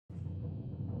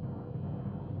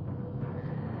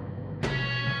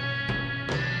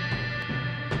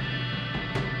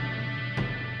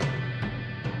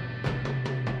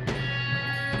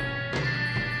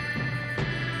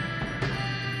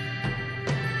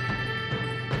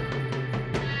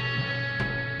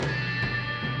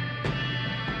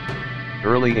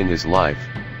Early in his life,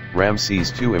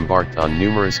 Ramses II embarked on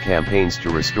numerous campaigns to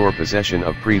restore possession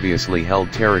of previously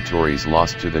held territories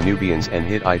lost to the Nubians and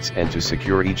Hittites and to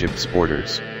secure Egypt's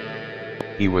borders.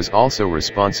 He was also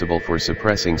responsible for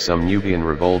suppressing some Nubian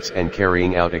revolts and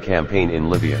carrying out a campaign in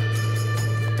Libya.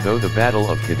 Though the Battle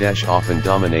of Kadesh often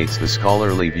dominates the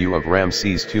scholarly view of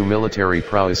Ramses II's military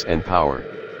prowess and power,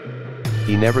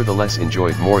 he nevertheless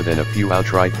enjoyed more than a few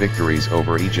outright victories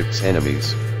over Egypt's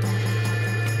enemies.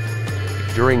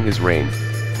 During his reign,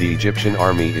 the Egyptian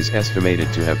army is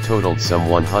estimated to have totaled some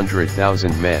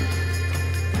 100,000 men.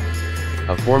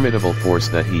 A formidable force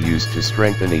that he used to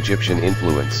strengthen Egyptian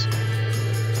influence.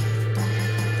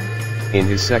 In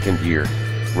his second year,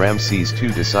 Ramses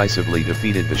II decisively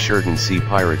defeated the Sherden sea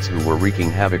pirates who were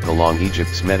wreaking havoc along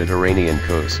Egypt's Mediterranean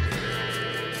coast.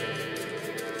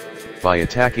 By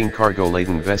attacking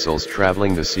cargo-laden vessels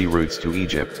traveling the sea routes to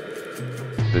Egypt,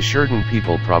 the Sherden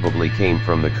people probably came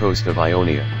from the coast of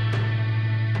Ionia,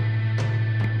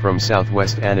 from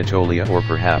southwest Anatolia, or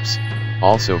perhaps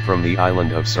also from the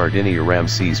island of Sardinia.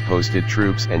 Ramses posted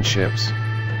troops and ships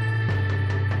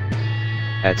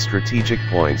at strategic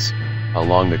points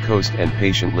along the coast and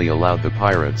patiently allowed the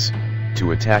pirates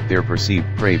to attack their perceived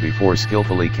prey before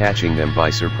skillfully catching them by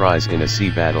surprise in a sea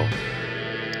battle,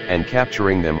 and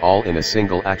capturing them all in a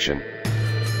single action.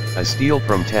 A stele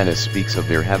from Tanis speaks of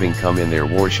their having come in their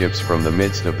warships from the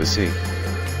midst of the sea,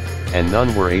 and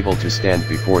none were able to stand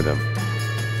before them.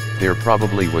 There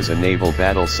probably was a naval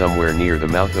battle somewhere near the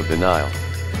mouth of the Nile,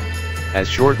 as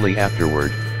shortly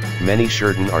afterward, many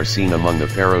Sherden are seen among the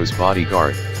pharaoh's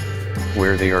bodyguard,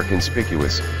 where they are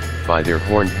conspicuous by their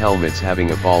horned helmets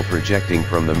having a ball projecting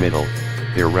from the middle,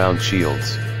 their round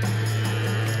shields,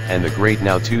 and the great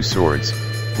Naue II swords,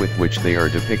 with which they are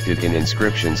depicted in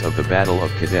inscriptions of the Battle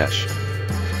of Kadesh.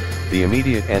 The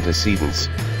immediate antecedents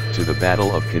to the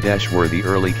Battle of Kadesh were the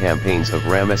early campaigns of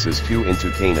Ramses II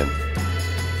into Canaan.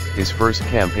 His first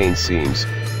campaign seems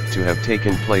to have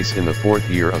taken place in the 4th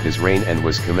year of his reign and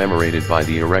was commemorated by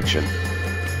the erection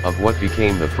of what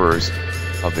became the first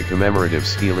of the commemorative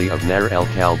stele of Nahr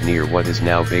el-Khaled near what is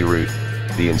now Beirut.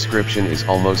 The inscription is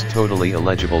almost totally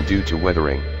illegible due to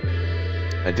weathering.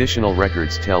 Additional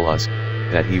records tell us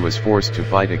that he was forced to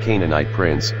fight a Canaanite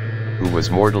prince, who was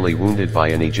mortally wounded by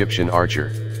an Egyptian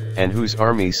archer, and whose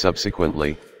army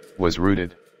subsequently was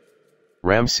routed.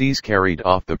 Ramses carried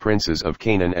off the princes of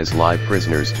Canaan as live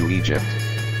prisoners to Egypt.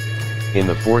 In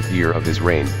the 4th year of his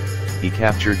reign, he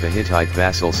captured the Hittite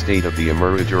vassal state of the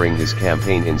Amurru during his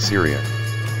campaign in Syria.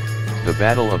 The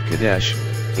Battle of Kadesh,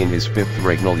 in his 5th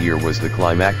regnal year, was the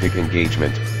climactic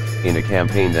engagement in a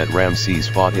campaign that Ramses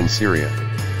fought in Syria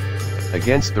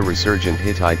against the resurgent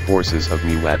Hittite forces of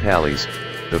Muwattalis.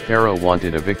 The pharaoh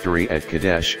wanted a victory at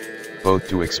Kadesh, both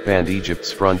to expand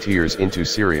Egypt's frontiers into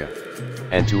Syria,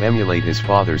 and to emulate his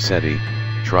father Seti's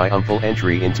triumphal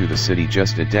entry into the city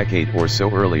just a decade or so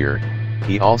earlier.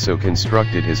 He also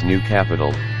constructed his new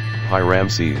capital,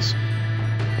 Pi-Ramses.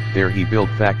 There he built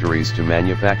factories to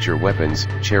manufacture weapons,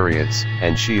 chariots,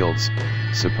 and shields,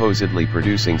 supposedly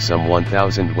producing some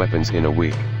 1,000 weapons in a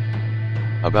week.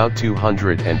 About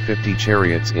 250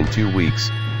 chariots in 2 weeks,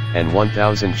 and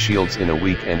 1,000 shields in a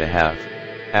week and a half.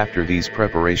 After these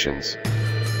preparations,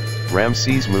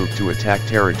 Ramses moved to attack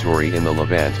territory in the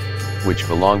Levant, which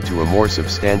belonged to a more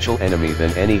substantial enemy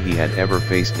than any he had ever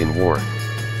faced in war.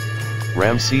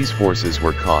 Ramses' forces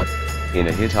were caught in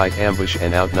a Hittite ambush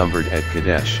and outnumbered at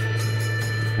Kadesh.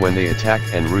 When they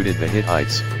attacked and routed the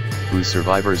Hittites, whose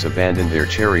survivors abandoned their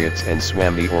chariots and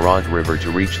swam the Oront River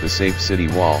to reach the safe city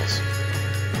walls,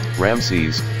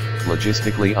 Ramses,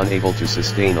 logistically unable to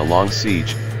sustain a long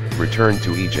siege, returned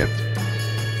to Egypt.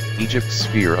 Egypt's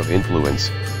sphere of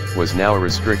influence was now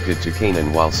restricted to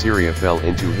Canaan, while Syria fell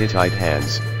into Hittite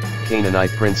hands.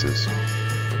 Canaanite princes,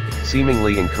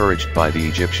 seemingly encouraged by the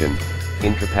Egyptian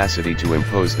incapacity to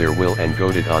impose their will and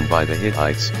goaded on by the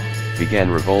Hittites, began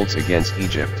revolts against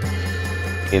Egypt.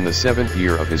 In the 7th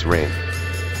year of his reign,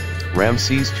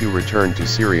 Ramses II returned to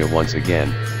Syria once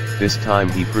again. This time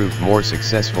he proved more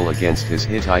successful against his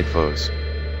Hittite foes.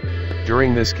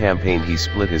 During this campaign he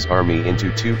split his army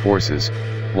into 2 forces.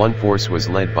 One force was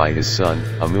led by his son,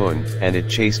 Amun, and it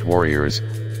chased warriors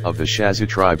of the Shazu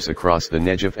tribes across the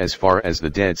Negev as far as the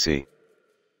Dead Sea.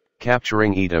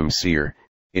 Capturing Edom Seir,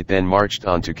 it then marched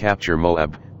on to capture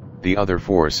Moab. The other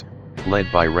force, led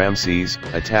by Ramses,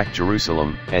 attacked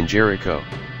Jerusalem and Jericho.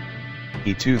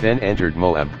 He too then entered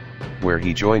Moab, where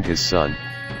he joined his son,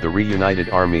 the reunited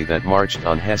army that marched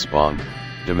on Heshbon,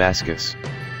 Damascus,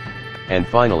 and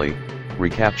finally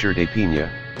recaptured Apenia,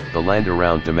 the land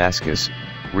around Damascus,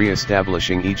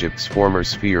 re-establishing Egypt's former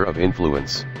sphere of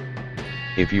influence.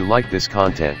 If you like this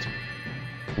content,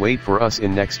 Wait for us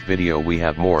in next video, we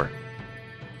have more.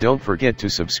 Don't forget to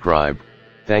subscribe.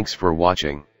 Thanks for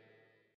watching.